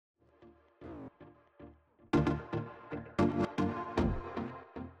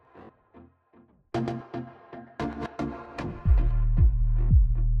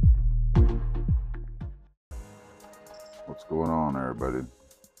What's going on, everybody?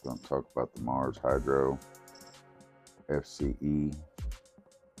 Going to talk about the Mars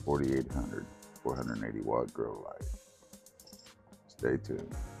HydroFC-E4800 480 watt grow light. Stay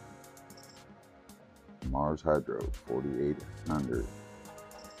tuned. Mars Hydro 4800.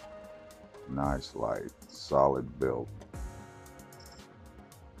 Nice light, solid build.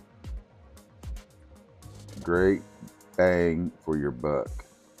 Great bang for your buck.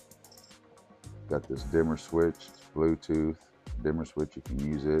 Got this dimmer switch, it's Bluetooth dimmer switch. You can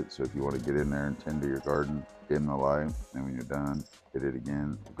use it, so if you want to get in there and tend to your garden, dim the light, and when you're done, hit it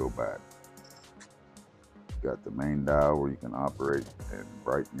again, go back. Got the main dial where you can operate and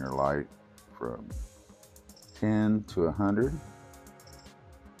brighten your light from 10 to 100.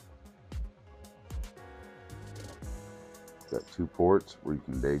 Got 2 ports where you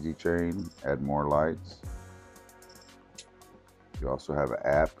can daisy chain, add more lights. You also have an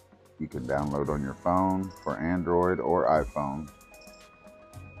app you can download on your phone for Android or iPhone.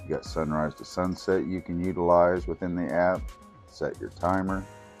 You got sunrise to sunset you can utilize within the app. Set your timer.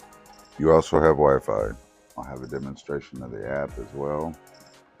 You also have Wi-Fi. I'll have a demonstration of the app as well.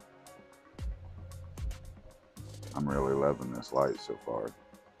 I'm really loving this light so far.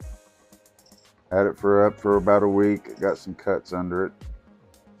 Had it up for about a week. Got some cuts under it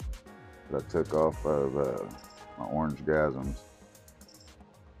that I took off of my orange gasms.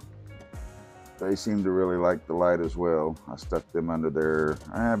 They seem to really like the light as well. I stuck them under there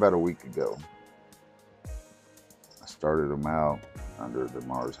about a week ago. I started them out under the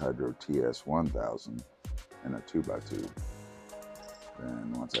Mars Hydro TS1000 in a 2x2.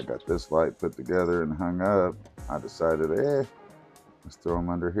 And once I got this light put together and hung up, I decided, let's throw them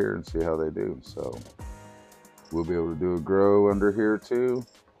under here and see how they do. So we'll be able to do a grow under here too.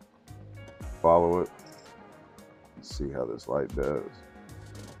 Follow it and see how this light does.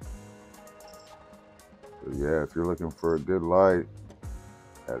 So yeah, if you're looking for a good light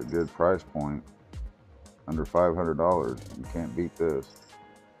at a good price point, under $500, you can't beat this.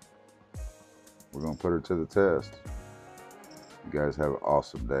 We're gonna put her to the test. You guys have an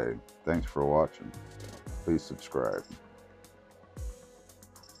awesome day. Thanks for watching. Please subscribe.